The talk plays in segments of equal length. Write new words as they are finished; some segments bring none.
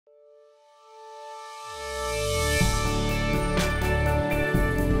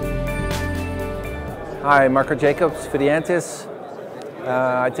Hi, Marco Jacobs, Videantis.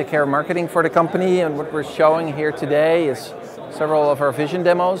 I take care of marketing for the company, and what we're showing here today is several of our vision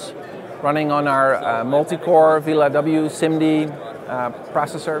demos running on our multicore VLIW SIMD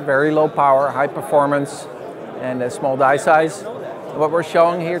processor, very low power, high performance, and a small die size. What we're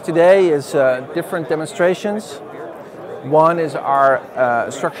showing here today is different demonstrations. One is our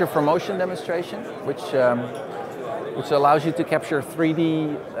structure for motion demonstration, which allows you to capture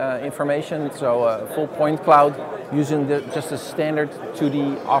 3D information, so a full point cloud using just a standard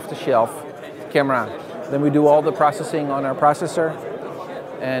 2D off-the-shelf camera. Then we do all the processing on our processor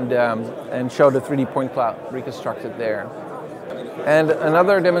and show the 3D point cloud reconstructed there. And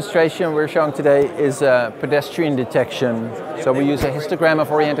another demonstration we're showing today is pedestrian detection. So we use a histogram of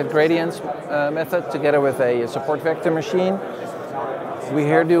oriented gradients method together with a support vector machine. We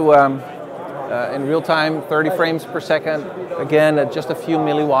here do in real time 30 frames per second, again at just a few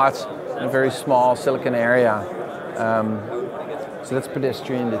milliwatts in a very small silicon area. So that's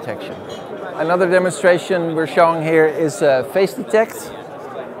pedestrian detection. Another demonstration we're showing here is face detect.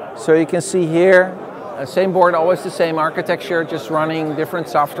 So you can see here, same board, always the same architecture, just running different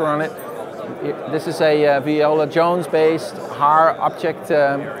software on it. This is a Viola Jones based HAR object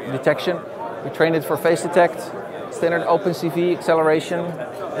detection. We trained it for face detect, standard OpenCV acceleration,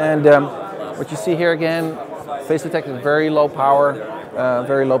 and what you see here again, face detect is very low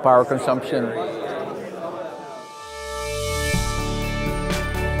power consumption.